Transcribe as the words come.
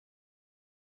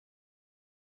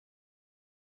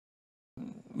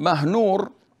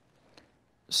Mahnur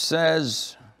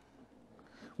says,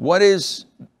 what is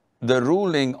the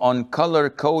ruling on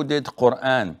color-coded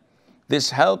Quran?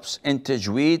 This helps in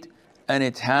tajweed and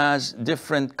it has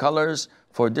different colors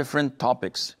for different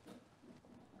topics.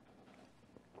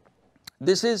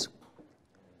 This is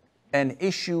an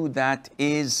issue that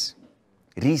is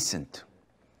recent.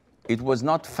 It was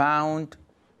not found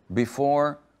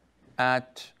before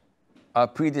at our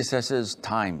predecessors'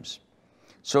 times.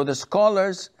 So the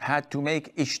scholars had to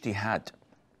make ijtihad.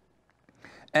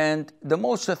 And the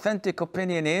most authentic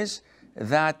opinion is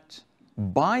that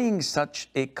buying such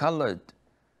a colored,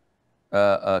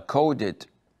 coded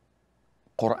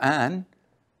Quran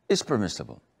is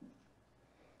permissible.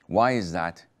 Why is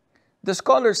that? The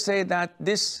scholars say that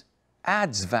this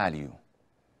adds value.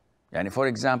 Yani for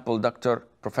example,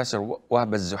 Professor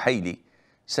Wahb al-Zuhaili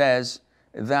says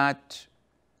that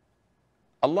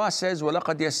Allah says,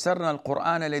 وَلَقَدْ يَسَّرْنَا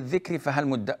الْقُرْآنَ لِلذِّكْرِ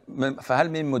فَهَلْ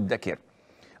مِن مُدَّكِرٍ.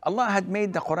 Allah had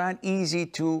made the Quran easy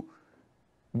to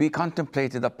be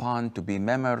contemplated upon, to be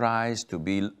memorized, to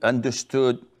be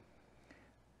understood.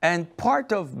 And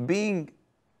part of being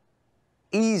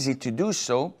easy to do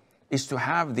so is to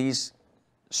have these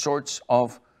sorts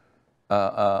of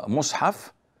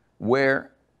mushaf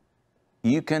where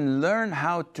you can learn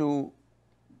how to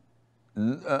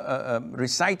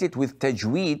recite it with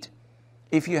tajweed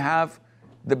if you have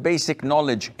the basic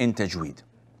knowledge in tajweed.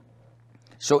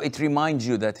 So it reminds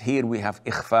you that here we have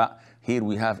ikhfa, here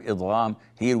we have idgham,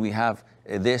 here we have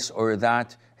this or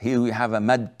that, here we have a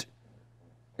mad.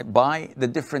 By the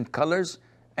different colors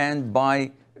and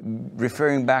by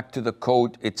referring back to the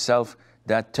code itself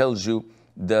that tells you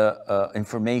the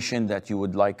information that you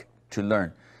would like to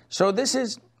learn. So this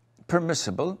is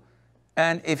permissible,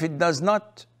 and if it does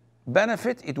not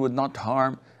benefit, it would not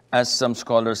harm, as some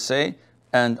scholars say,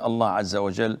 and Allah Azza wa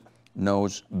Jal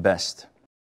knows best.